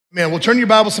Man, we'll turn your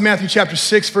Bibles to Matthew chapter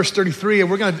 6, verse 33, and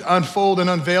we're going to unfold and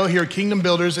unveil here Kingdom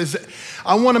Builders.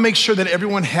 I want to make sure that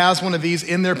everyone has one of these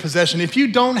in their possession. If you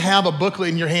don't have a booklet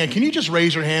in your hand, can you just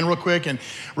raise your hand real quick, and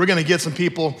we're going to get some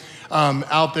people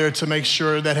out there to make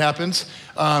sure that happens.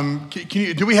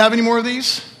 Do we have any more of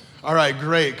these? All right,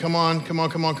 great. Come on.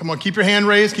 Keep your hand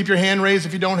raised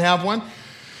if you don't have one.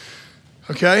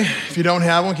 Okay, if you don't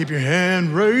have one, keep your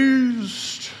hand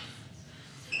raised.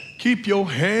 Keep your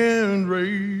hand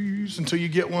raised until you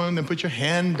get one, then put your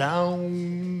hand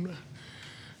down.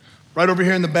 Right over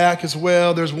here in the back as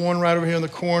well. There's one right over here in the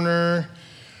corner,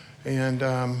 and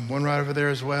one right over there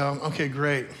as well. Okay,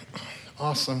 great.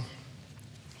 Awesome.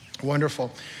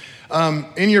 Wonderful.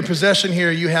 In your possession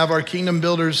here, you have our Kingdom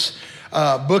Builders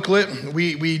booklet.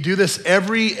 We do this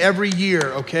every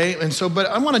year, okay? And so, but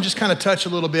I want to just kind of touch a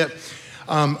little bit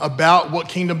about what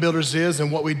Kingdom Builders is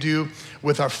and what we do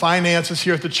with our finances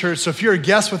here at the church. So if you're a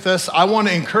guest with us, I want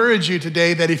to encourage you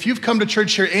today that if you've come to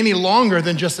church here any longer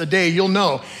than just a day, you'll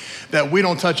know that we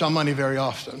don't touch on money very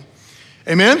often.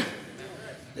 Amen?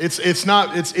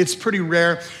 It's pretty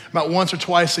rare, about once or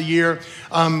twice a year.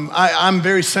 I'm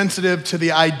very sensitive to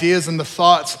the ideas and the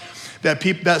thoughts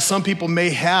that some people may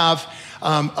have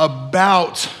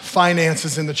about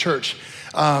finances in the church.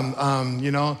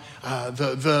 The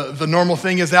normal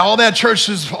thing is that all that church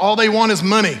is, all they want is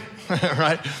money,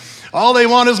 right? All they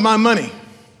want is my money.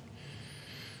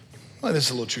 Well, there's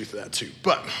a little truth to that too,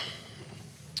 but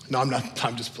no,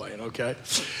 I'm just playing, okay?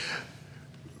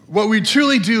 What we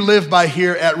truly do live by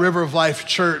here at River of Life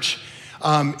Church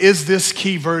is this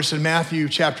key verse in Matthew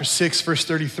chapter 6, verse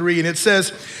 33, and it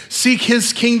says, seek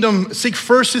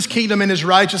first his kingdom and his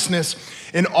righteousness,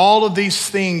 and all of these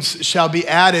things shall be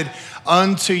added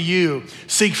unto you.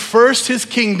 Seek first his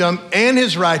kingdom and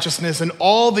his righteousness, and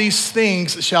all these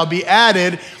things shall be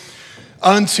added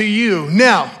unto you.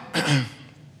 Now,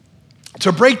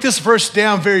 to break this verse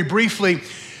down very briefly,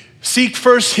 seek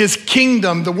first his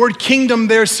kingdom. The word kingdom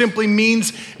there simply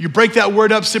means, you break that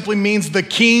word up, simply means the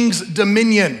king's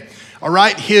dominion. All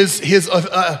right, his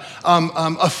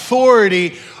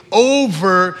authority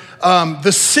over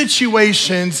the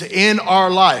situations in our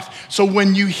life. So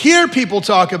when you hear people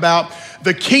talk about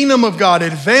the kingdom of God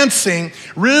advancing,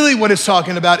 really what it's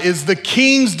talking about is the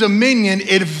king's dominion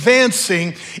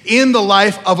advancing in the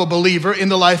life of a believer, in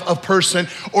the life of a person,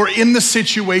 or in the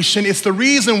situation. It's the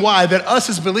reason why that us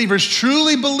as believers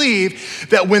truly believe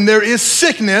that when there is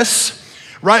sickness,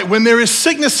 right, when there is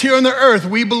sickness here on the earth,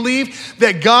 we believe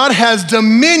that God has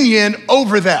dominion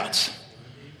over that.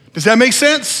 Does that make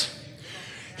sense?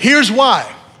 Here's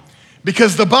why.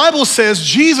 Because the Bible says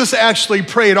Jesus actually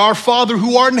prayed, our Father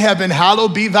who art in heaven,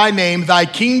 hallowed be thy name, thy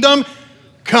kingdom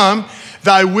come,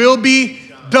 thy will be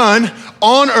done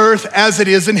on earth as it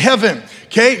is in heaven.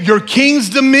 Okay, your king's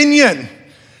dominion,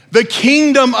 the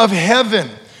kingdom of heaven.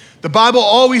 The Bible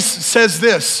always says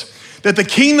this, that the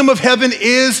kingdom of heaven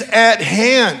is at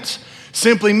hand,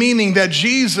 simply meaning that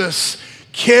Jesus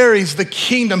carries the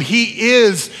kingdom. He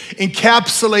is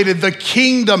encapsulated. The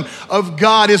kingdom of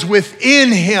God is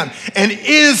within him and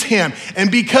is him.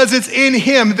 And because it's in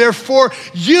him, therefore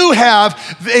you have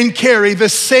and carry the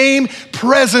same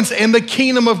presence in the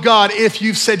kingdom of God if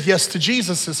you've said yes to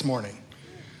Jesus this morning.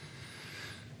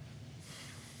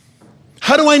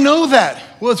 How do I know that?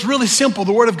 Well, it's really simple.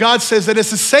 The Word of God says that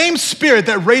it's the same Spirit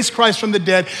that raised Christ from the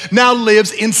dead now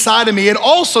lives inside of me. It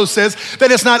also says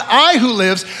that it's not I who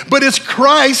lives, but it's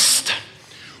Christ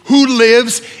who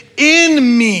lives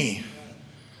in me.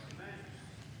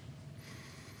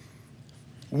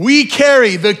 We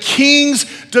carry the King's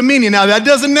dominion. Now, that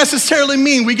doesn't necessarily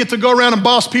mean we get to go around and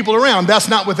boss people around. That's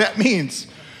not what that means,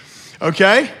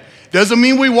 okay? Doesn't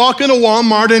mean we walk into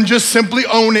Walmart and just simply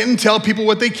own it and tell people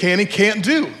what they can and can't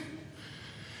do.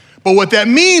 But what that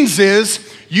means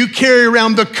is you carry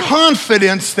around the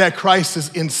confidence that Christ is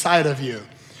inside of you.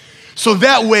 So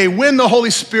that way, when the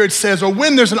Holy Spirit says, or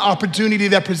when there's an opportunity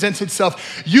that presents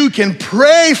itself, you can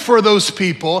pray for those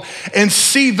people and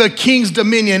see the King's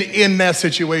dominion in that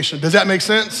situation. Does that make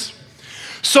sense?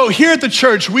 So here at the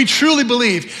church, we truly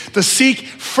believe to seek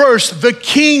first the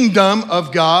kingdom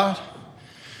of God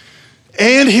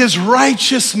and his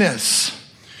righteousness.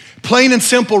 Plain and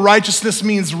simple, righteousness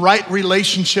means right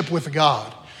relationship with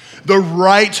God, the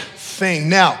right thing.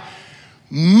 Now,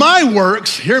 my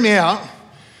works, hear me out,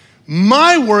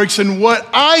 my works and what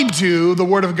I do, the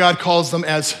Word of God calls them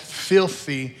as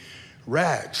filthy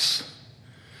rags.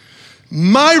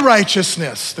 My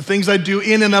righteousness, the things I do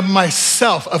in and of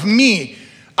myself, of me,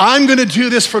 I'm gonna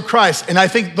do this for Christ. And I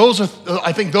think those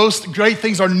great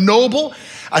things are noble.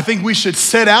 I think we should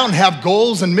set out and have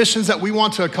goals and missions that we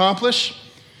want to accomplish.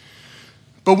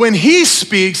 But when he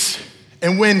speaks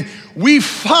and when we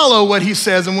follow what he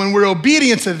says and when we're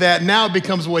obedient to that, now it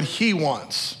becomes what he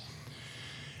wants.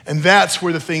 And that's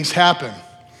where the things happen.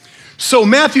 So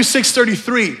Matthew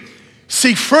 6:33,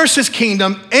 seek first his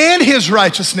kingdom and his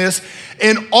righteousness,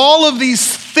 and all of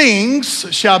these things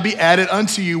shall be added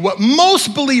unto you. What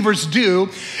most believers do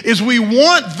is we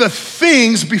want the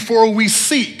things before we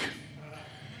seek.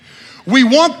 We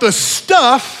want the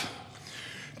stuff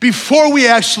before we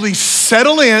actually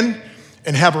settle in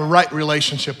and have a right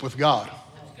relationship with God.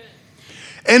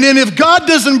 And then if God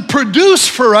doesn't produce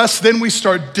for us, then we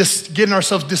start getting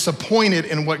ourselves disappointed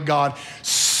in what God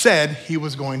said he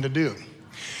was going to do.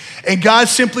 And God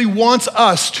simply wants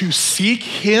us to seek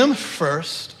him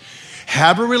first,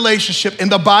 have a relationship,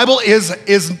 and the Bible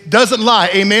doesn't lie.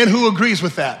 Amen? Who agrees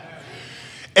with that?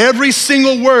 Every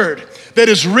single word that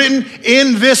is written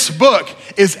in this book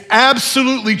is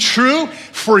absolutely true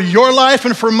for your life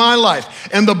and for my life.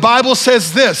 And the Bible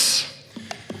says this: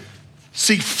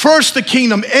 seek first the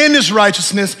kingdom and his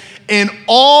righteousness, and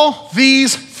all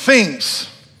these things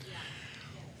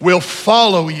will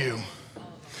follow you.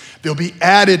 They'll be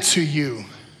added to you.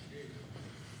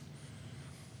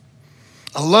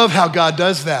 I love how God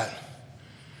does that.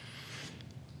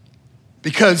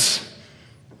 Because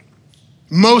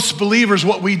most believers,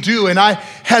 what we do, and I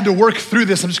had to work through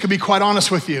this, I'm just gonna be quite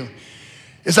honest with you,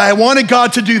 is I wanted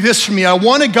God to do this for me. I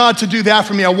wanted God to do that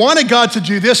for me. I wanted God to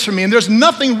do this for me. And there's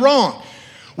nothing wrong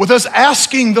with us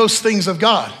asking those things of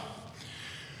God.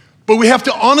 But we have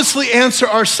to honestly answer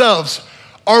ourselves,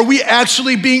 are we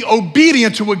actually being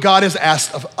obedient to what God has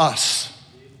asked of us?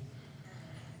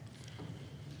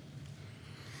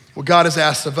 What God has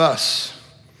asked of us.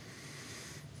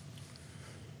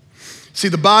 See,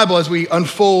 the Bible, as we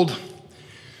unfold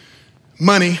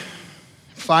money,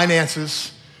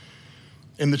 finances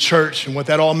in the church, and what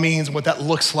that all means, and what that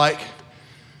looks like,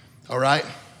 all right?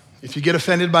 If you get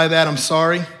offended by that, I'm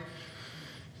sorry.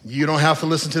 You don't have to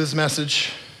listen to this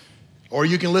message, or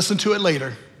you can listen to it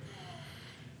later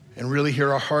and really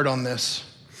hear our heart on this.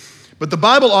 But the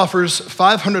Bible offers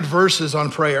 500 verses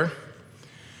on prayer,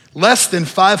 less than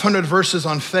 500 verses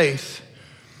on faith,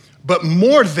 but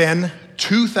more than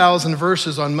 2,000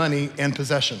 verses on money and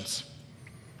possessions.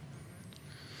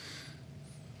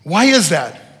 Why is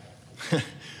that?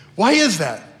 Why is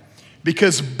that?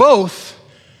 Because both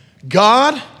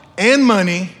God and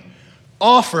money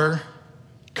offer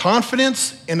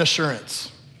confidence and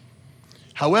assurance.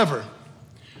 However,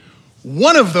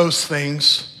 one of those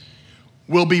things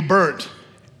will be burnt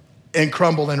and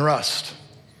crumble and rust.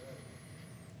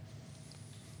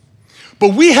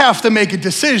 But we have to make a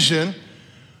decision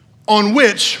on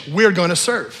which we're going to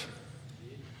serve.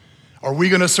 Are we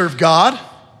going to serve God,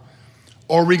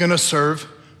 or are we going to serve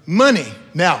money?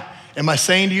 Now, am I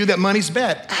saying to you that money's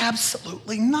bad?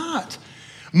 Absolutely not.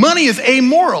 Money is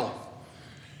amoral.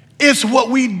 It's what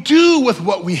we do with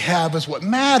what we have is what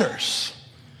matters.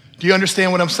 Do you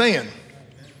understand what I'm saying?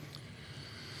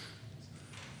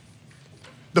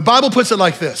 The Bible puts it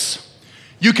like this: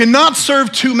 you cannot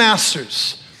serve two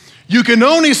masters. You can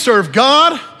only serve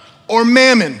God or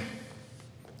mammon.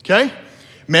 Okay?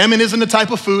 Mammon isn't a type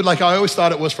of food like I always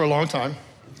thought it was for a long time.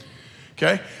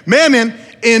 Okay? Mammon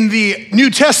in the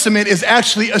New Testament is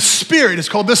actually a spirit. It's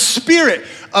called the spirit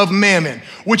of mammon,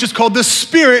 which is called the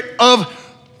spirit of,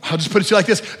 I'll just put it to you like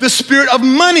this, the spirit of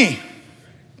money.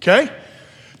 Okay?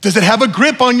 Does it have a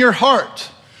grip on your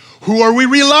heart? Who are we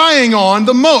relying on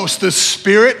the most? The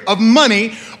spirit of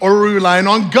money, or are we relying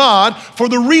on God for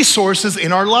the resources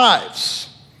in our lives?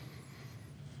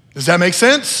 Does that make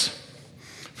sense?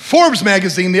 Forbes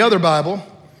magazine, the other Bible,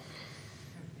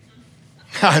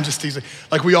 I'm just teasing,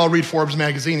 like we all read Forbes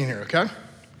magazine in here, okay?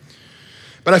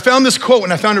 But I found this quote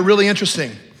and I found it really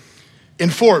interesting. In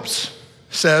Forbes,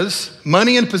 says,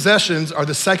 money and possessions are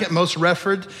the second most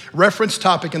referenced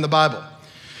topic in the Bible.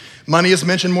 Money is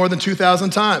mentioned more than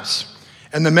 2,000 times.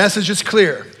 And the message is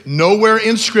clear. Nowhere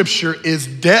in Scripture is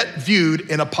debt viewed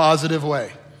in a positive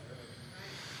way.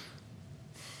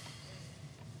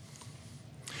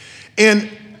 And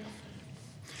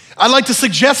I'd like to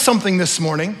suggest something this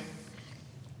morning,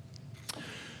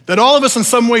 that all of us in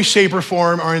some way, shape, or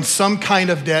form are in some kind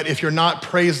of debt. If you're not,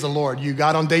 praise the Lord. You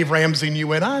got on Dave Ramsey and you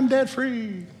went, I'm debt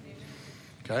free.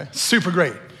 Okay, super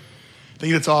great. I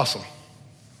think it's awesome.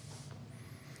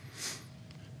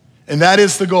 And that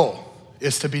is the goal,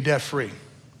 is to be debt free.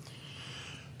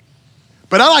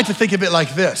 But I like to think of it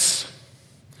like this.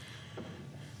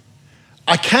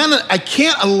 I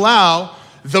can't allow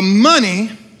the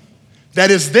money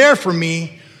that is there for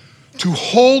me to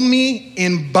hold me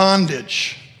in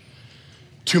bondage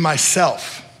to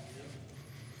myself.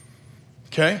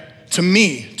 Okay? to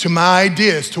me, to my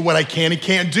ideas, to what I can and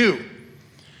can't do,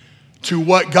 to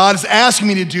what God is asking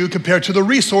me to do compared to the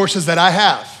resources that I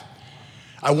have.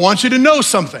 I want you to know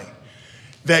something,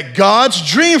 that God's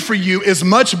dream for you is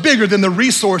much bigger than the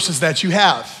resources that you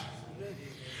have.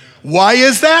 Why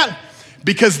is that?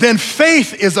 Because then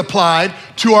faith is applied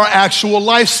to our actual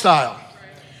lifestyle.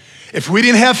 If we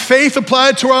didn't have faith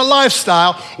applied to our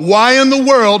lifestyle, why in the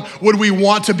world would we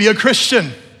want to be a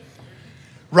Christian?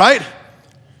 Right?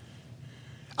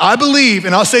 I believe,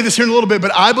 and I'll say this here in a little bit,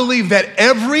 but I believe that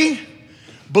every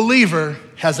believer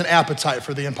has an appetite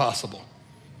for the impossible,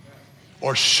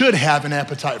 or should have an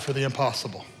appetite for the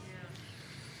impossible.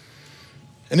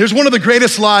 And there's one of the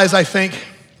greatest lies, I think,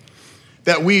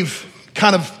 that we've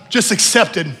kind of just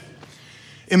accepted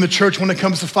in the church when it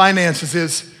comes to finances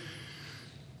is,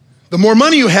 the more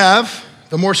money you have,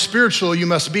 the more spiritual you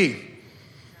must be.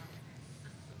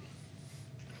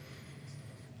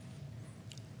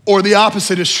 Or the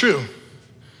opposite is true.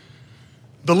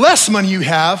 The less money you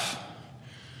have,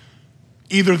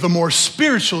 either the more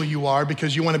spiritual you are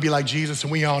because you want to be like Jesus,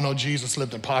 and we all know Jesus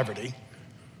lived in poverty.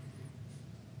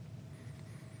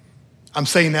 I'm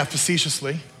saying that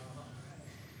facetiously.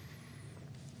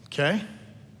 Okay?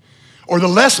 Or the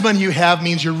less money you have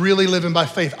means you're really living by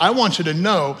faith. I want you to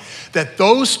know that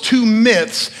those two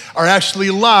myths are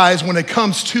actually lies when it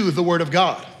comes to the Word of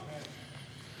God.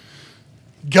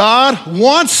 God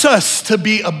wants us to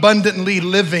be abundantly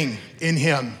living in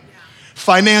Him,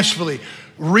 financially,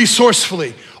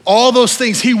 resourcefully, all those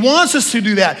things. He wants us to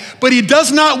do that, but He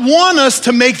does not want us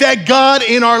to make that God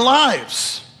in our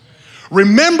lives.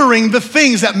 Remembering the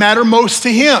things that matter most to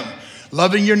Him.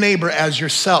 Loving your neighbor as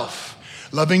yourself.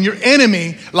 Loving your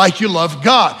enemy like you love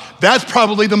God. That's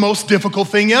probably the most difficult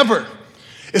thing ever,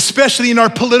 especially in our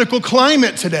political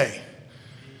climate today.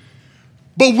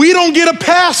 But we don't get a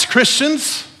pass,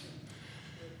 Christians.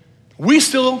 We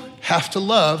still have to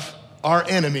love our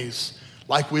enemies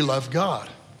like we love God.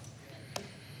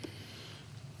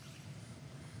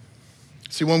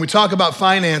 See, when we talk about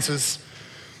finances,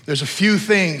 there's a few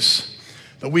things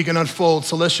that we can unfold.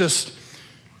 So let's just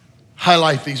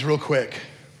highlight these real quick.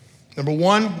 Number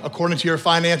one, according to your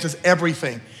finances,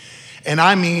 everything, and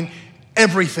I mean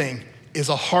everything, is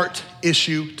a heart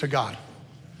issue to God.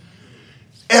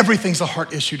 Everything's a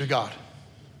heart issue to God.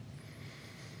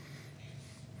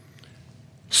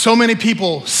 So many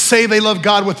people say they love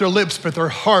God with their lips, but their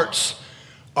hearts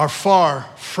are far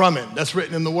from it. That's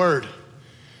written in the Word.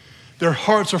 Their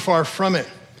hearts are far from it.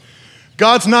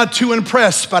 God's not too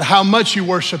impressed by how much you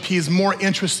worship. He's more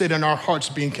interested in our hearts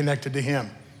being connected to Him.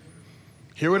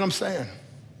 Hear what I'm saying?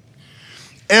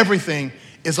 Everything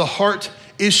is a heart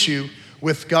issue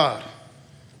with God.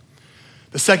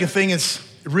 The second thing is,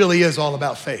 it really is all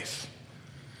about faith.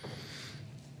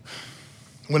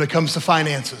 When it comes to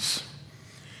finances,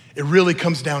 it really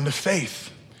comes down to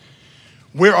faith.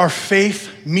 Where our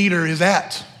faith meter is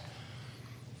at.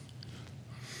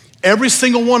 Every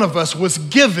single one of us was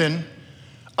given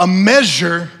a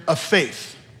measure of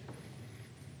faith.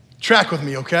 Track with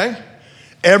me, okay?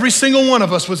 Every single one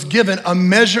of us was given a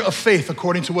measure of faith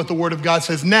according to what the Word of God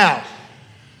says. Now,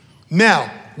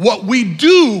 what we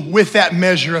do with that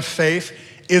measure of faith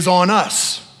is on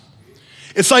us.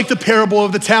 It's like the parable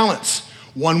of the talents.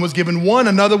 One was given 1,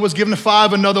 another was given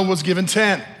 5, another was given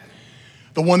 10.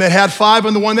 The one that had 5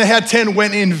 and the one that had 10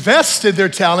 went and invested their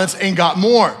talents and got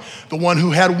more. The one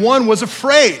who had 1 was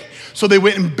afraid, so they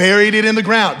went and buried it in the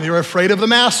ground. They were afraid of the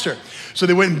master, so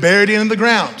they went and buried it in the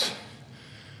ground,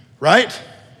 right?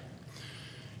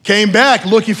 Came back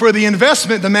looking for the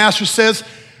investment. The master says,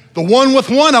 the one with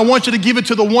 1, I want you to give it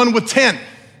to the one with 10.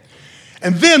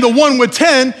 And then the one with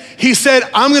 10, he said,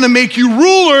 I'm gonna make you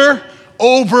ruler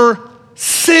over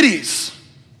cities.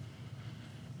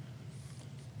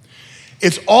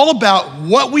 It's all about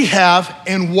what we have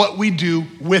and what we do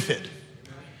with it.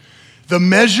 The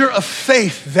measure of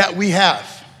faith that we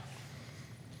have.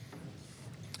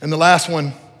 And the last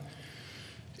one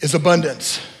is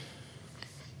abundance.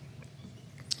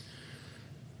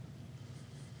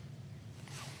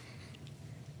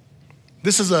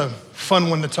 This is a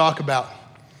fun one to talk about,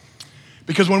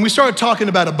 because when we start talking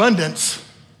about abundance,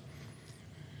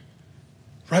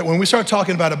 right, when we start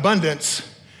talking about abundance,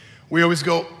 we always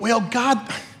go, well, God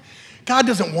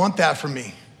doesn't want that for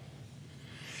me.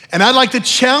 And I'd like to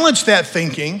challenge that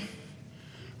thinking,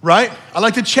 right? I'd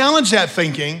like to challenge that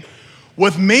thinking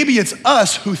with maybe it's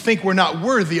us who think we're not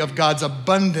worthy of God's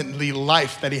abundantly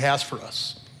life that He has for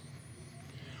us.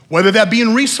 Whether that be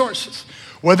in resources,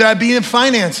 whether that be in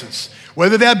finances,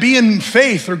 whether that be in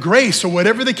faith or grace or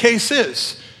whatever the case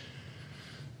is.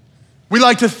 We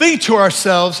like to think to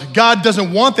ourselves, God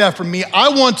doesn't want that from me. I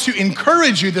want to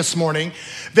encourage you this morning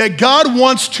that God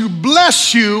wants to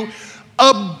bless you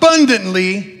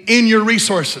abundantly in your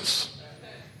resources.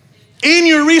 In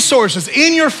your resources,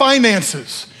 in your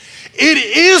finances. It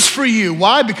is for you.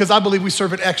 Why? Because I believe we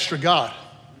serve an extra God.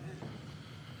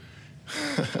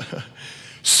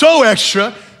 So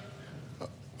extra.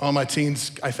 All my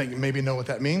teens, I think, maybe know what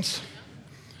that means.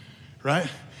 Right?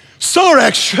 So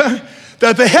extra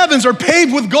that the heavens are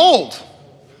paved with gold.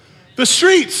 The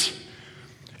streets.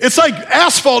 It's like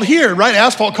asphalt here, right?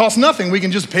 Asphalt costs nothing. We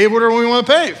can just pave whatever we want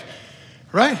to pave,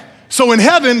 right? So in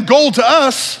heaven, gold to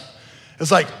us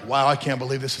is like, wow, I can't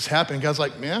believe this is happening. God's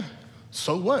like, yeah,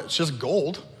 so what? It's just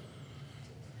gold.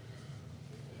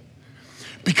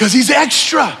 Because he's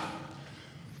extra.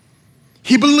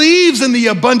 He believes in the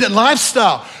abundant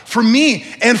lifestyle for me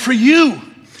and for you.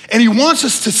 And he wants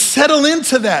us to settle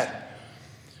into that.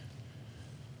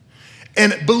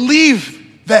 And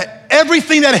believe that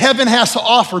everything that heaven has to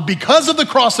offer because of the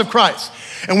cross of Christ.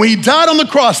 And when he died on the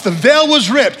cross, the veil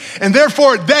was ripped. And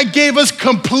therefore, that gave us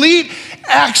complete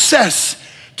access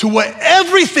to what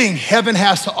everything heaven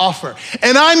has to offer.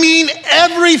 And I mean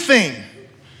everything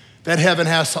that heaven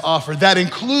has to offer. That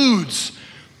includes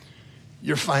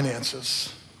your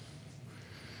finances.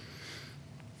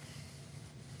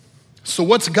 So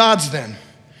what's God's then?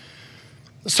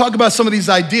 Let's talk about some of these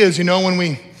ideas,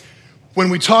 when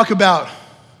we talk about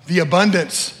the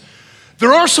abundance,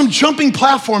 there are some jumping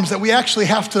platforms that we actually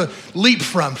have to leap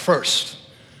from first,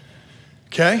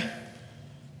 okay?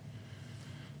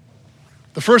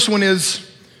 The first one is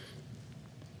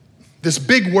this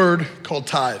big word called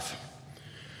tithe.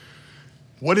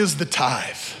 What is the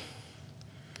tithe?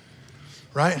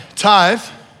 Right? Tithe,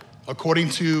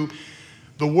 according to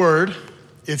the word,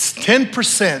 it's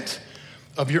 10%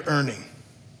 of your earning.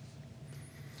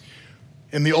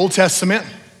 In the Old Testament,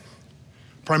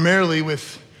 primarily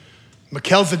with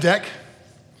Melchizedek,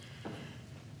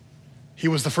 he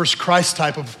was the first Christ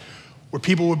type of where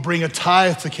people would bring a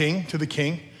tithe to the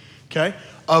king, okay,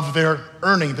 of their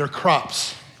earning, their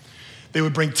crops. They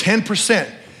would bring 10%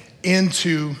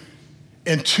 into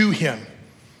him.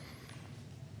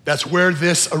 That's where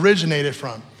this originated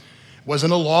from. It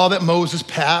wasn't a law that Moses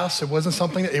passed. It wasn't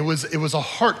something, it was a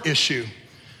heart issue.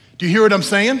 Do you hear what I'm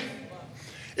saying?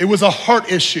 It was a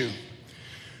heart issue.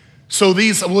 So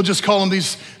we'll just call them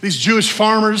these Jewish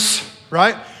farmers,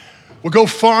 right? Would go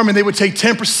farm and they would take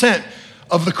 10%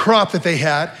 of the crop that they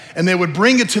had and they would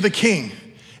bring it to the king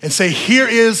and say, here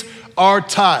is our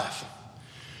tithe.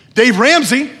 Dave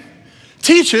Ramsey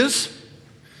teaches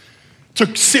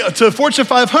to Fortune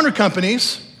 500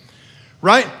 companies,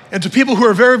 right? And to people who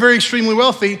are very, very extremely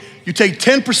wealthy, you take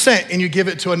 10% and you give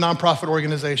it to a nonprofit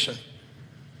organization.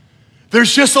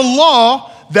 There's just a law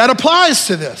that applies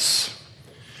to this.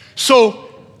 So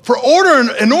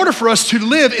in order for us to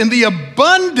live in the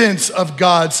abundance of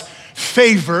God's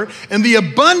favor and the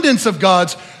abundance of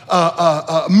God's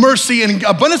mercy and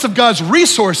abundance of God's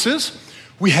resources,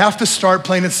 we have to start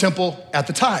plain and simple at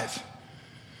the tithe.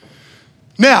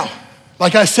 Now,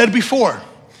 like I said before,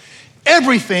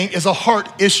 everything is a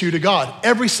heart issue to God,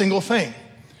 every single thing,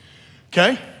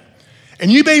 okay? And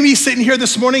you may be sitting here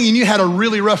this morning and you had a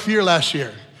really rough year last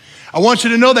year. I want you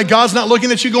to know that God's not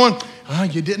looking at you going, oh,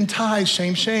 you didn't tithe,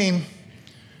 shame, shame,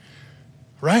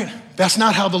 right? That's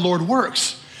not how the Lord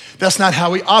works. That's not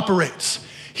how he operates.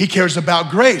 He cares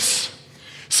about grace.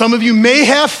 Some of you may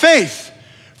have faith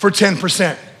for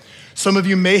 10%. Some of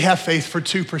you may have faith for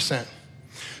 2%.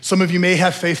 Some of you may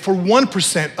have faith for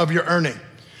 1% of your earning.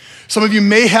 Some of you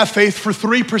may have faith for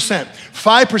 3%,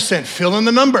 5%, fill in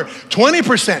the number,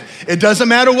 20%. It doesn't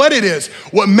matter what it is.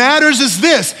 What matters is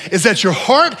this, is that your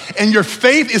heart and your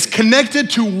faith is connected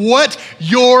to what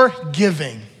you're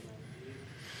giving.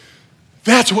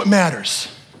 That's what matters.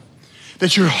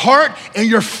 That your heart and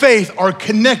your faith are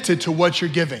connected to what you're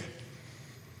giving.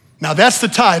 Now that's the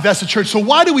tithe, that's the church. So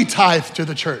why do we tithe to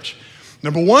the church?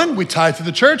 Number one, we tithe to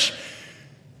the church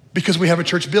because we have a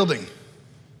church building.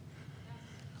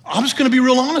 I'm just gonna be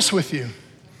real honest with you.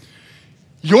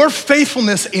 Your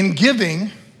faithfulness in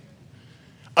giving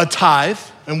a tithe,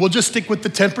 and we'll just stick with the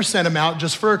 10% amount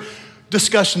just for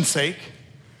discussion's sake.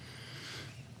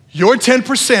 Your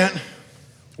 10%,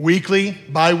 weekly,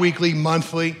 bi-weekly,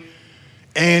 monthly,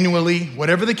 annually,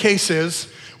 whatever the case is.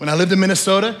 When I lived in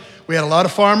Minnesota, we had a lot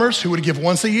of farmers who would give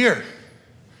once a year.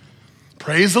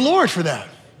 Praise the Lord for that.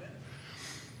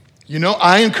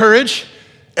 I encourage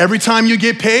every time you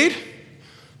get paid,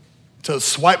 to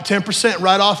swipe 10%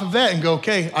 right off of that and go,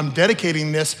 okay, I'm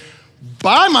dedicating this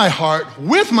by my heart,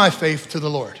 with my faith to the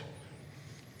Lord.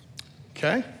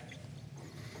 Okay?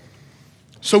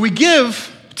 So we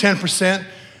give 10%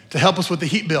 to help us with the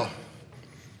heat bill.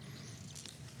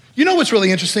 You know what's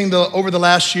really interesting though, over the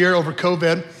last year, over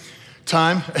COVID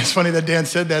time, it's funny that Dan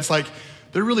said that, it's like,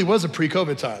 there really was a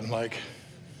pre-COVID time, like,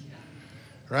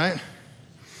 right?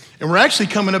 And we're actually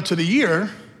coming up to the year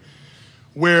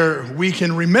where we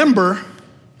can remember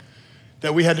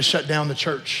that we had to shut down the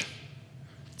church.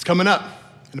 It's coming up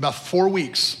in about 4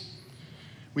 weeks.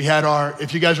 We had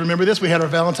if you guys remember this, we had our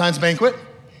Valentine's banquet.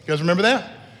 You guys remember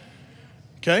that?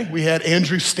 Okay, we had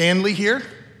Andrew Stanley here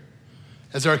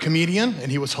as our comedian,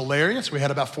 and he was hilarious. We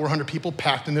had about 400 people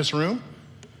packed in this room.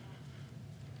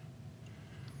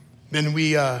 Then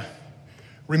we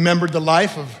remembered the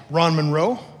life of Ron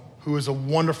Monroe, who was a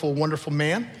wonderful, wonderful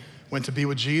man, went to be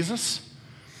with Jesus.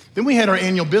 Then we had our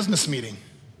annual business meeting.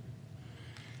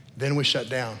 Then we shut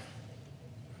down.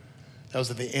 That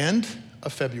was at the end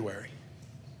of February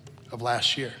of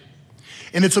last year.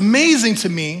 And it's amazing to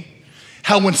me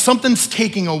how when something's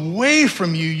taking away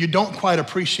from you, you don't quite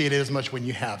appreciate it as much when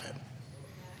you have it.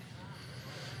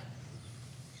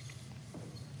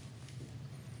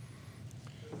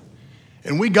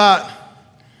 And we got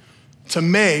to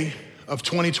May of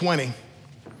 2020,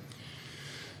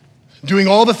 doing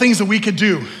all the things that we could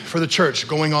do for the church,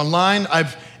 going online.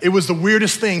 It was the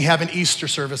weirdest thing having Easter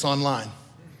service online,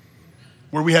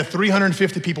 where we had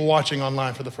 350 people watching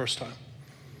online for the first time.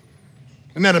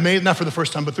 Isn't that amazing? Not for the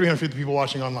first time, but 350 people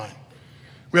watching online.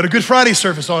 We had a Good Friday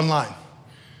service online.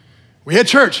 We had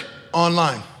church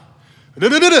online.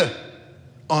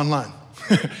 Online.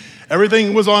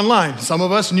 Everything was online. Some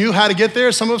of us knew how to get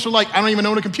there. Some of us were like, I don't even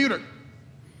own a computer.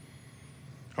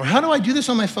 Or how do I do this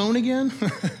on my phone again?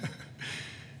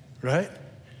 Right?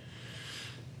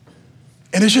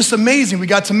 And it's just amazing. We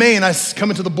got to May and I come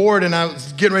into the board and I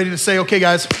was getting ready to say, okay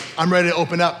guys, I'm ready to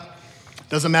open up.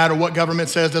 Doesn't matter what government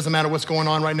says, doesn't matter what's going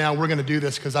on right now, we're gonna do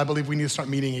this because I believe we need to start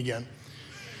meeting again.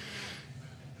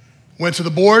 Went to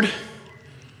the board.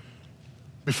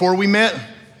 Before we met,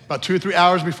 about 2 or 3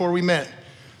 hours before we met,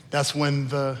 that's when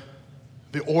the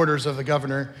orders of the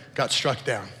governor got struck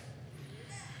down.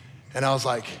 And I was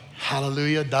like,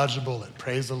 hallelujah, dodge a bullet,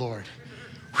 praise the Lord.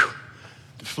 Whew.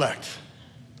 Deflect.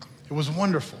 It was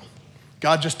wonderful.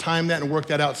 God just timed that and worked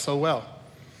that out so well.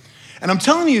 And I'm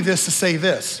telling you this to say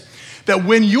this, that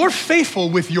when you're faithful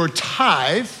with your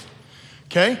tithe,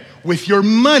 okay, with your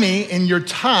money and your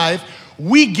tithe,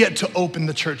 we get to open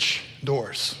the church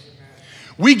doors.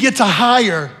 We get to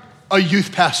hire a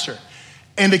youth pastor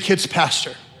and a kids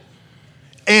pastor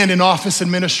and an office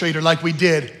administrator like we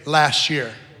did last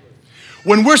year.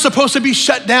 When we're supposed to be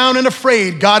shut down and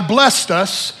afraid, God blessed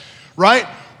us, right,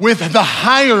 with the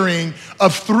hiring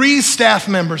of 3 staff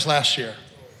members last year.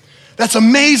 That's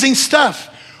amazing stuff.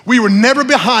 We were never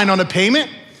behind on a payment.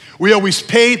 We always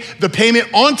paid the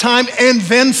payment on time and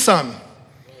then some.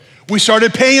 We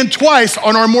started paying twice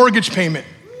on our mortgage payment,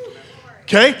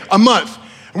 okay, a month.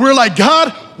 And we're like, God,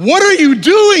 what are you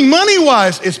doing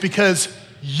money-wise? It's because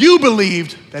you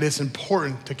believed that it's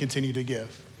important to continue to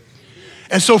give.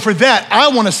 And so for that, I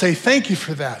want to say thank you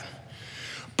for that.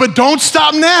 But don't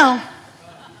stop now.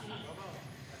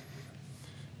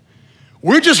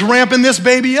 We're just ramping this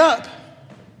baby up.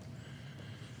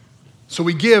 So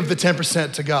we give the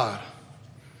 10% to God.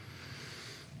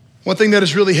 One thing that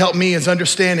has really helped me is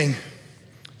understanding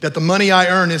that the money I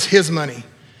earn is His money.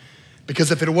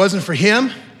 Because if it wasn't for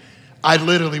Him, I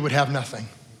literally would have nothing.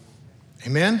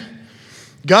 Amen?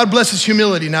 God blesses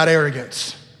humility, not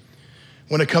arrogance,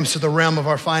 when it comes to the realm of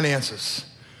our finances.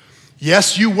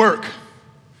 Yes, you work.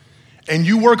 And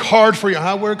you work hard for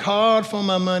I work hard for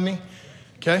my money,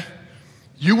 okay?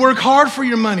 You work hard for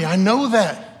your money, I know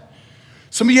that.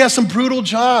 Some of you have some brutal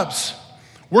jobs,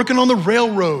 working on the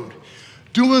railroad,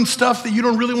 doing stuff that you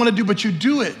don't really want to do, but you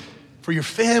do it for your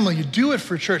family, you do it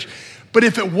for church. But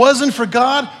if it wasn't for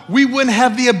God, we wouldn't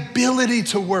have the ability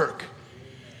to work.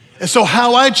 And so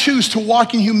how I choose to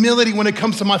walk in humility when it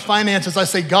comes to my finances, I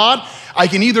say, God, I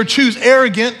can either choose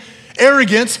arrogance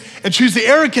and choose the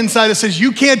arrogant side that says,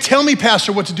 you can't tell me,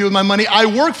 Pastor, what to do with my money. I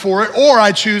work for it. Or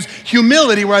I choose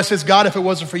humility where I says, God, if it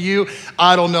wasn't for you,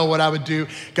 I don't know what I would do.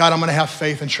 God, I'm going to have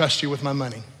faith and trust you with my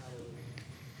money.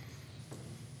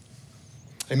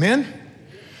 Amen?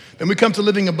 Then we come to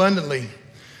living abundantly.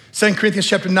 2 Corinthians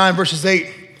chapter 9, verses 8.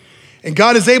 And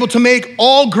God is able to make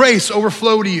all grace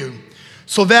overflow to you,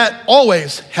 so that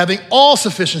always, having all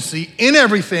sufficiency in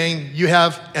everything, you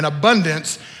have an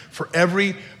abundance for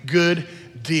every good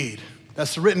deed.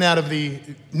 That's written out of the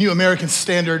New American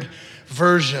Standard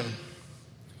Version.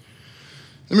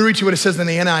 Let me read you what it says in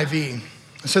the NIV.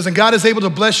 It says, and God is able to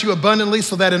bless you abundantly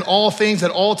so that in all things, at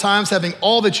all times, having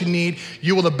all that you need,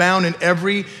 you will abound in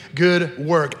every good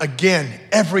work. Again,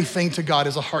 everything to God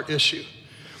is a heart issue.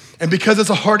 And because it's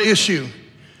a heart issue,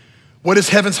 what is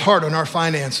heaven's heart on our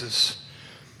finances?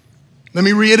 Let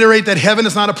me reiterate that heaven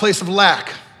is not a place of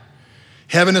lack.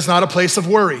 Heaven is not a place of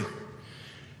worry.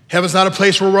 Heaven's not a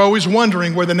place where we're always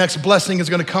wondering where the next blessing is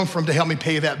going to come from to help me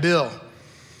pay that bill.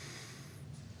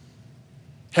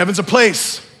 Heaven's a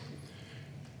place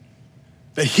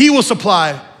that he will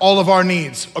supply all of our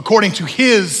needs according to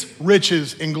his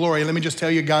riches in glory. And let me just tell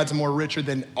you, God's more richer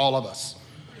than all of us,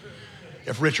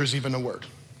 if richer is even a word,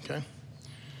 okay?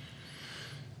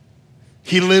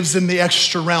 He lives in the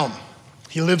extra realm.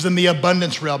 He lives in the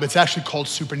abundance realm. It's actually called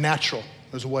supernatural,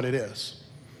 is what it is.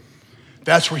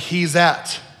 That's where he's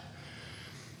at.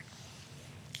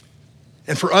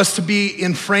 And for us to be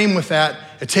in frame with that,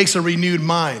 it takes a renewed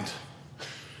mind.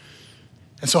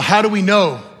 And so how do we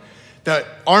know that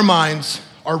our minds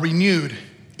are renewed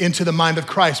into the mind of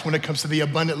Christ when it comes to the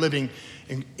abundant living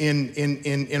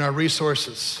in our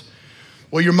resources?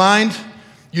 Well, your mind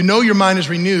is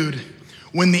renewed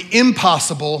when the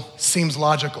impossible seems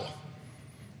logical,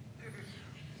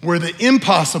 where the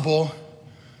impossible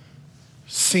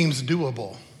seems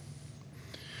doable.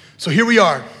 So here we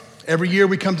are. Every year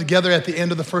we come together at the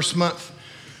end of the first month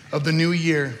of the new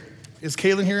year. Is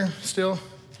Kaylin here still?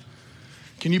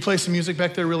 Can you play some music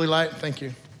back there really light? Thank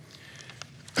you.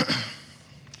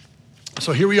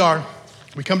 So here we are.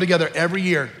 We come together every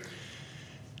year.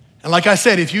 And like I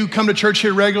said, if you come to church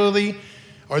here regularly,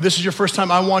 or this is your first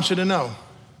time, I want you to know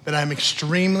that I'm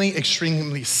extremely,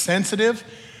 extremely sensitive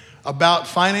about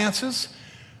finances.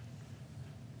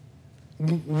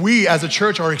 We as a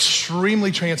church are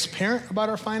extremely transparent about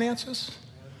our finances,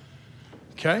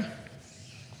 okay?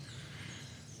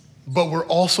 But we're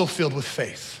also filled with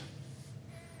faith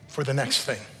for the next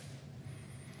thing.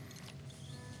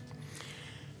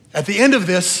 At the end of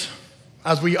this,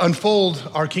 as we unfold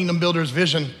our Kingdom Builders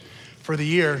vision for the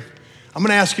year, I'm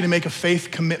gonna ask you to make a faith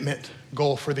commitment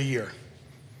goal for the year.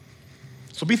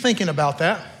 So be thinking about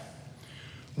that.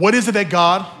 What is it that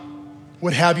God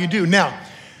would have you do? Now,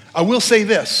 I will say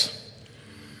this.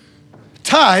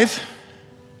 Tithe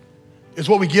is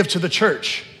what we give to the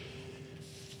church.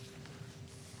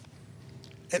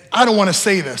 And I don't wanna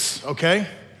say this, okay?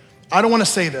 I don't wanna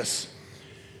say this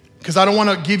because I don't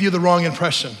wanna give you the wrong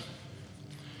impression.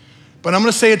 But I'm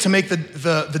gonna say it to make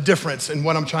the difference in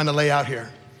what I'm trying to lay out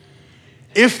here.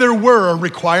 If there were a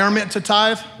requirement to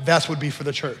tithe, that would be for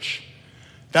the church.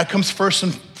 That comes first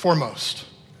and foremost.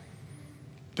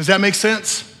 Does that make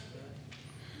sense?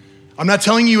 I'm not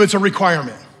telling you it's a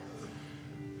requirement,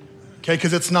 okay,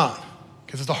 because it's not,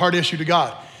 because it's a hard issue to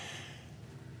God.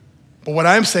 But what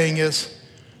I'm saying is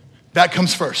that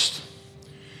comes first.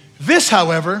 This,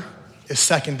 however, is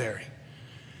secondary.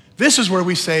 This is where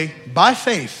we say, by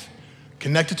faith,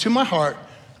 connected to my heart,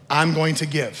 I'm going to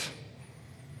give.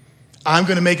 I'm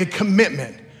going to make a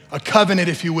commitment, a covenant,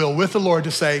 if you will, with the Lord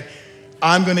to say,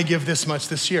 I'm going to give this much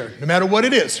this year, no matter what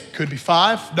it is. Could be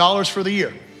 $5 for the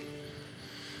year.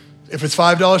 If it's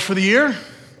 $5 for the year,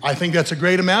 I think that's a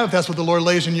great amount, if that's what the Lord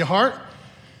lays in your heart,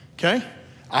 okay?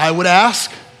 I would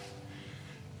ask,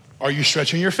 are you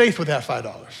stretching your faith with that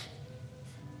 $5?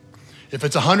 If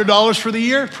it's $100 for the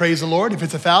year, praise the Lord. If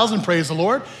it's $1,000, praise the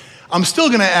Lord. I'm still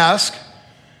gonna ask,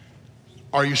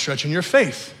 are you stretching your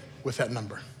faith with that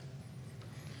number?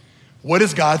 What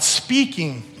is God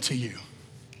speaking to you?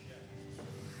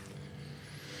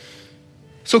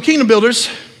 So Kingdom Builders,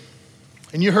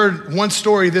 and you heard one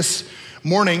story this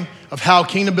morning of how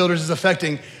Kingdom Builders is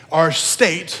affecting our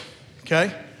state,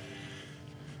 okay?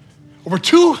 Over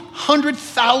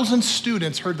 200,000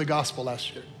 students heard the gospel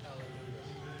last year.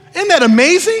 Isn't that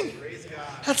amazing?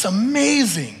 That's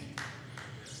amazing.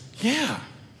 Yeah.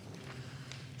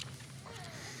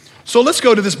 So let's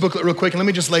go to this booklet real quick and let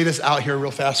me just lay this out here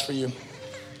real fast for you.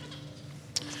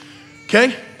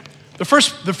 Okay? The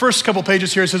first couple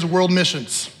pages here, it says world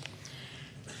missions.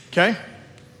 Okay?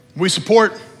 We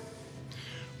support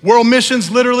world missions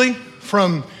literally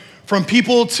from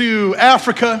people to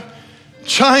Africa,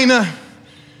 China,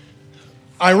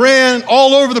 Iran,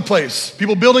 all over the place.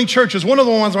 People building churches. One of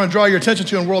the ones I want to draw your attention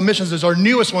to in world missions is our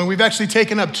newest one. We've actually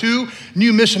taken up 2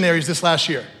 new missionaries this last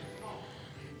year.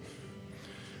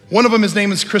 One of them, his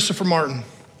name is Christopher Martin.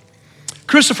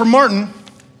 Christopher Martin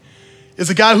is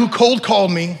a guy who cold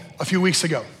called me a few weeks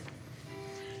ago.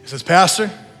 He says, Pastor,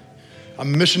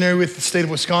 I'm a missionary with the state of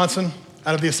Wisconsin,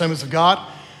 out of the Assemblies of God.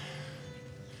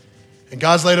 And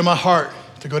God's laid on my heart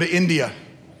to go to India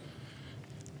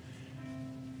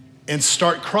and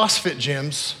start CrossFit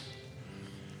gyms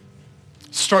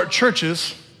start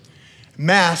churches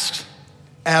masked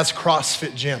as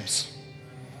CrossFit gyms.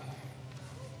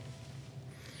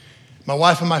 My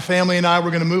wife and my family and I were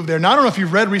gonna move there. Now, I don't know if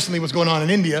you've read recently what's going on in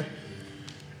India,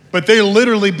 but they're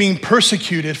literally being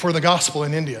persecuted for the gospel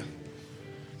in India.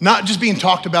 Not just being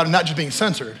talked about and not just being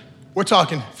censored. We're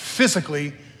talking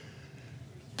physically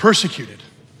persecuted.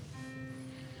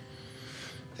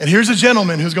 And here's a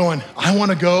gentleman who's going, I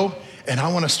wanna go and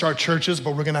I wanna start churches,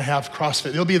 but we're gonna have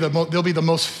CrossFit. They'll be the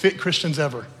most fit Christians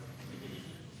ever.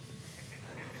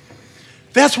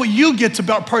 That's what you get to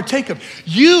partake of.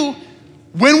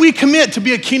 When we commit to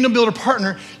be a Kingdom Builder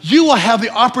partner, you will have the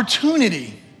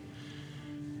opportunity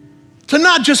to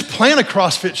not just plan a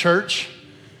CrossFit church,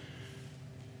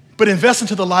 but invest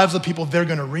into the lives of the people they're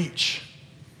gonna reach.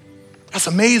 That's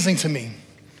amazing to me.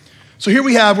 So here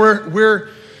we have, we're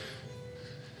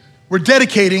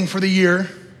dedicating for the year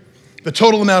the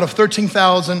total amount of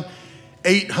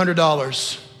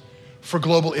 $13,800 for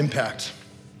global impact.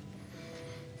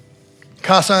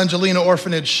 Casa Angelina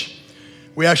Orphanage,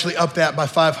 we actually upped that by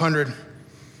 $500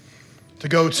 to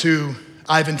go to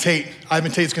Ivan Tate.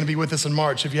 Ivan Tate's gonna be with us in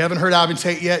March. If you haven't heard Ivan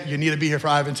Tate yet, you need to be here for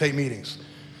Ivan Tate meetings.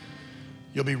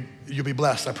 You'll be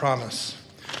blessed, I promise.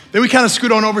 Then we kind of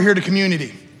scoot on over here to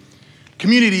community.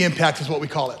 Community impact is what we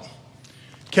call it,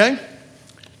 okay?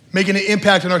 Making an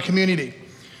impact in our community.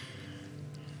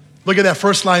 Look at that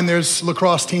first line, there's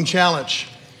Lacrosse Teen Challenge.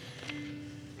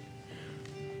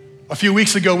 A few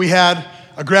weeks ago, we had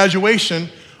a graduation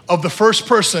of the first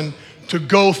person to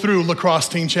go through Lacrosse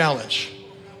Teen Challenge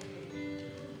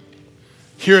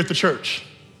here at the church.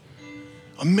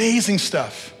 Amazing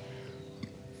stuff.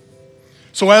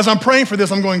 So as I'm praying for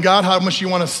this, I'm going, God, how much do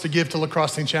you want us to give to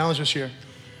Lacrosse Teen Challenge this year?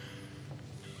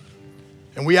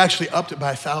 And we actually upped it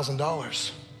by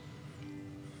 $1,000.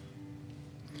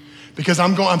 Because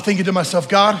I'm thinking to myself,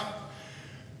 God,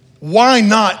 why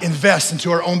not invest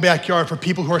into our own backyard for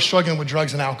people who are struggling with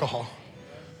drugs and alcohol?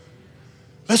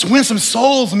 Let's win some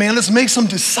souls, man. Let's make some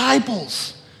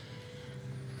disciples.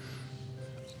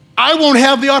 I won't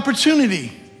have the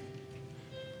opportunity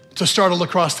to start a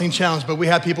Lacrosse Teen Challenge, but we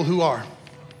have people who are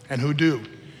and who do.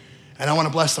 And I want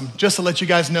to bless them. Just to let you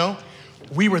guys know,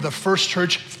 we were the first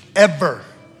church ever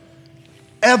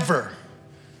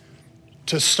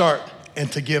to start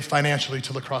and to give financially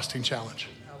to Lacrosse Teen Challenge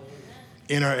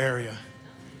in our area.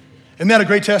 Isn't that a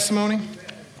great testimony?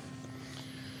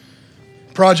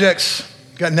 Projects,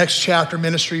 got Next Chapter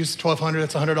Ministries, $1,200,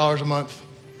 that's $100 a month.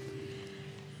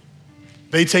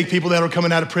 They take people that are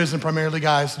coming out of prison, primarily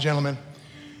guys, gentlemen,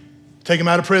 take them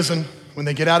out of prison. When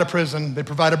they get out of prison, they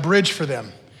provide a bridge for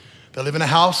them. They live in a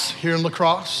house here in La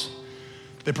Crosse.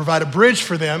 They provide a bridge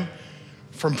for them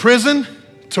from prison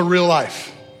to real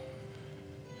life.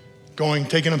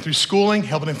 Taking them through schooling,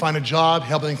 helping them find a job,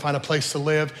 helping them find a place to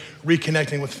live,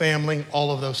 reconnecting with family, all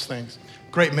of those things.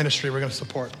 Great ministry we're gonna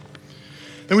support.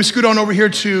 Then we scoot on over here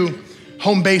to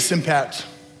Home Base Impact.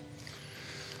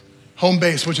 Home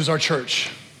Base, which is our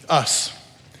church, us.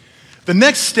 The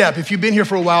next step, if you've been here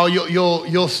for a while,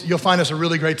 you'll find us a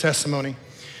really great testimony.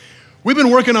 We've been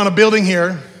working on a building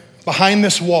here behind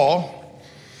this wall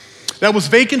that was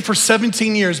vacant for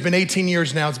 17 years, been 18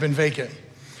 years now, it's been vacant.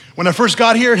 When I first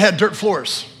got here, it had dirt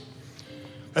floors.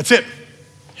 That's it,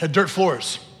 had dirt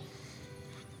floors.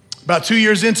 About 2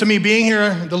 years into me being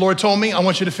here, the Lord told me, I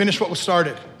want you to finish what was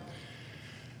started.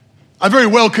 I very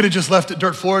well could have just left it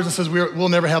dirt floors and says, we'll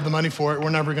never have the money for it, we're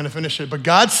never gonna finish it. But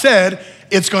God said,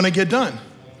 it's gonna get done.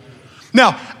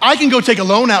 Now, I can go take a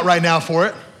loan out right now for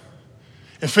it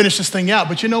and finish this thing out,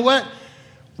 but you know what?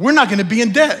 We're not gonna be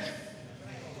in debt.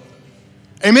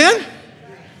 Amen?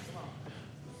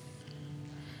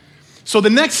 So the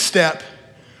next step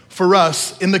for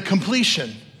us in the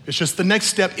completion, it's just the next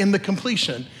step in the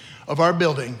completion of our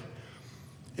building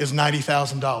is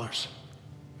 $90,000.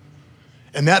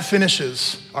 And that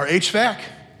finishes our HVAC,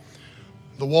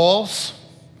 the walls,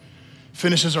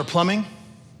 finishes our plumbing.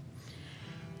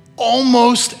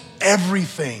 Almost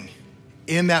everything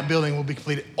in that building will be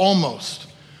completed, almost,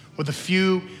 with a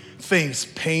few things,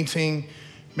 painting,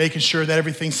 making sure that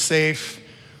everything's safe,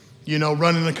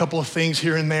 running a couple of things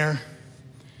here and there.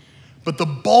 But the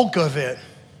bulk of it,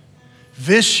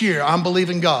 this year, I'm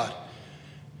believing God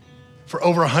for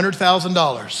over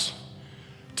 $100,000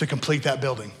 to complete that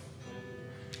building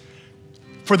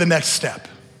for the next step.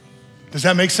 Does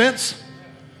that make sense?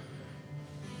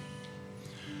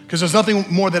 Because there's nothing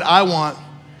more that I want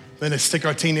than to stick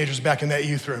our teenagers back in that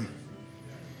youth room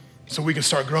so we can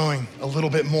start growing a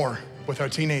little bit more with our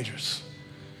teenagers.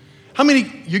 How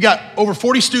many, you got over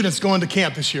 40 students going to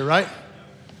camp this year, right?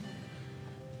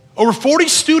 Over 40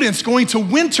 students going to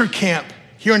winter camp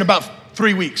here in about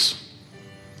 3 weeks.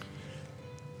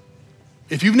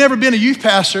 If you've never been a youth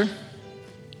pastor,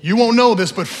 you won't know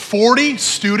this, but 40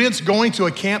 students going to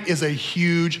a camp is a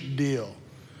huge deal.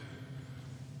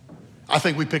 I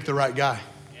think we picked the right guy.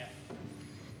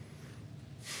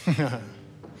 Yeah.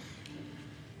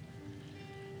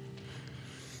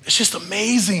 It's just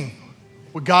amazing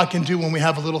what God can do when we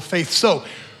have a little faith. So,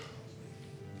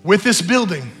 with this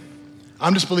building,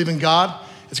 I'm just believing God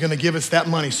is going to give us that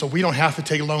money so we don't have to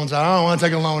take loans out. I don't want to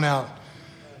take a loan out.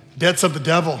 Debts of the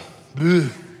devil.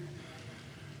 Ugh.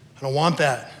 I don't want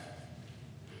that.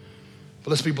 But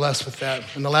let's be blessed with that.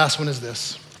 And the last one is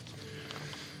this.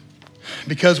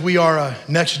 Because we are a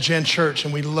next-gen church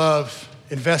and we love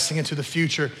investing into the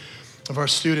future of our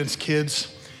students,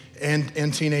 kids,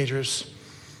 and teenagers,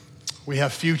 we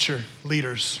have future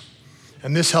leaders.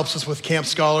 And this helps us with camp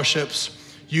scholarships,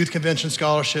 youth convention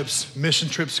scholarships, mission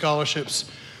trip scholarships,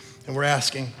 and we're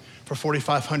asking for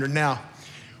 $4,500. Now,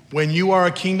 when you are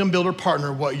a Kingdom Builder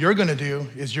partner, what you're gonna do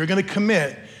is you're gonna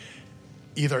commit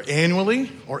either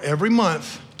annually or every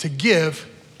month to give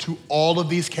to all of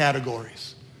these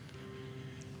categories.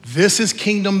 This is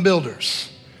Kingdom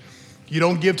Builders. You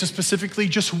don't give to specifically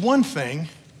just one thing.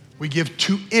 We give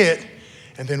to it,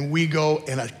 and then we go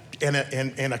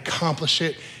and accomplish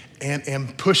it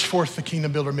and push forth the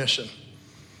Kingdom Builder mission.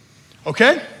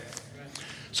 Okay?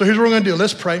 So here's what we're gonna do.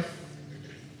 Let's pray.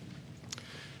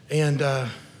 And I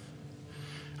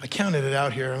counted it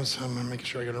out here. I'm gonna make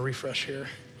sure I gotta refresh here.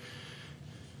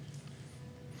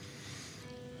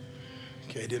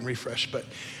 Okay, it didn't refresh, but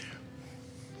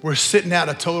we're sitting at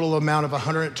a total amount of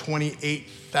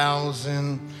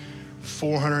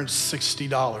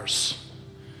 $128,460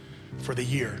 for the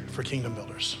year for Kingdom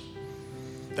Builders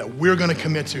that we're gonna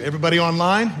commit to. Everybody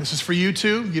online, this is for you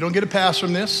too. You don't get a pass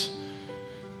from this.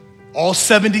 All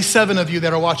 77 of you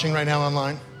that are watching right now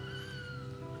online.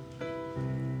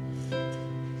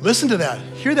 Listen to that.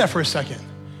 Hear that for a second.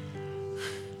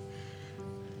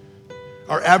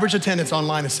 Our average attendance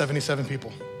online is 77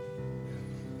 people.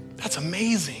 That's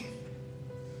amazing.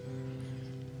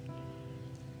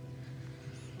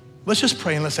 Let's just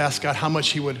pray and let's ask God how much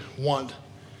He would want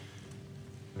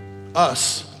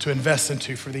us to invest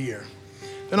into for the year.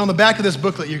 Then on the back of this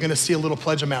booklet, you're gonna see a little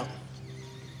pledge amount.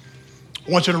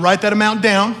 I want you to write that amount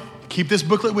down, keep this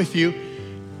booklet with you,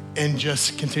 and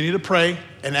just continue to pray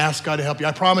and ask God to help you.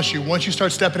 I promise you, once you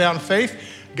start stepping out in faith,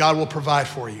 God will provide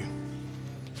for you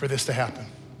for this to happen.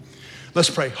 Let's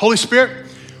pray. Holy Spirit,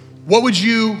 what would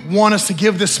you want us to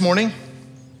give this morning?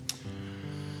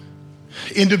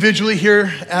 Individually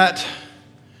here at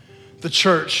the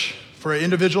church, for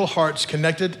individual hearts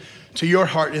connected to your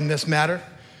heart in this matter,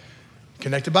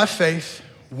 connected by faith,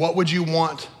 what would you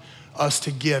want us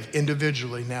to give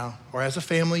individually now or as a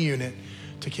family unit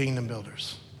to Kingdom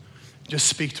Builders? Just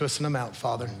speak to us in an amount,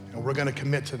 Father, and we're gonna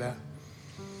commit to that.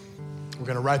 We're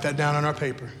gonna write that down on our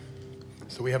paper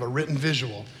so we have a written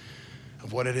visual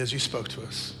of what it is you spoke to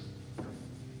us.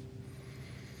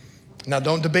 Now,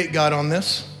 don't debate God on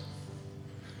this.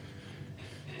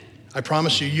 I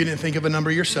promise you, you didn't think of a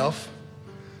number yourself.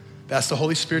 That's the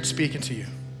Holy Spirit speaking to you.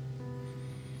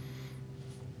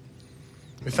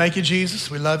 We thank you, Jesus.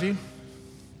 We love you.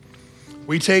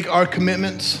 We take our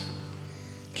commitments,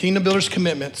 Kingdom Builders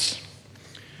commitments,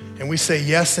 and we say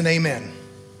yes and amen.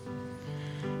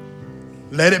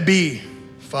 Let it be,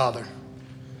 Father.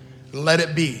 Let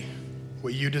it be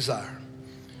what you desire.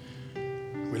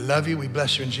 We love you. We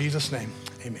bless you in Jesus' name.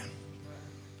 Amen.